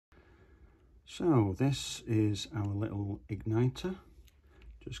So this is our little igniter.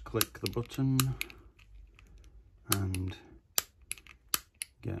 Just click the button and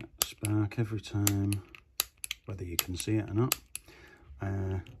get a spark every time, whether you can see it or not.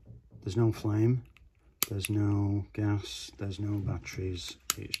 There's no flame, there's no gas, there's no batteries,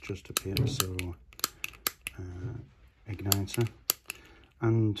 it's just a piezo igniter.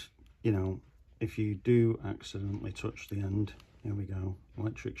 And you know, if you do accidentally touch the end, here we go,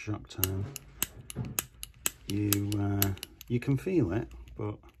 electric shock time, you can feel it,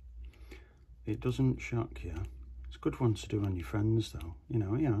 but it doesn't shock you. It's a good one to do on your friends though, you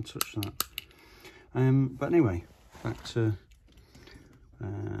know. Yeah, I'll touch that. But anyway, back to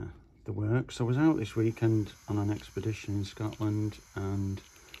the work. So I was out this weekend on an expedition in Scotland, and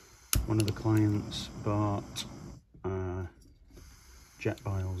one of the clients bought a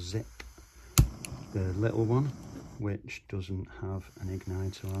Jetboil Zip, the little one, which doesn't have an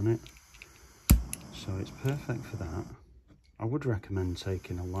igniter on it, so it's perfect for that. I would recommend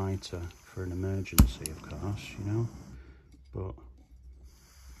taking a lighter for an emergency, of course, you know, but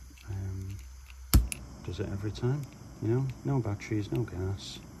does it every time, you know. No batteries, no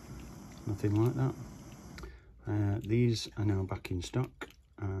gas, nothing like that. These are now back in stock,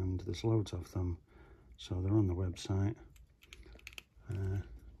 and there's loads of them, so they're on the website.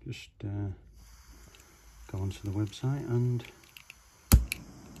 Just go onto the website and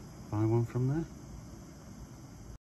buy one from there.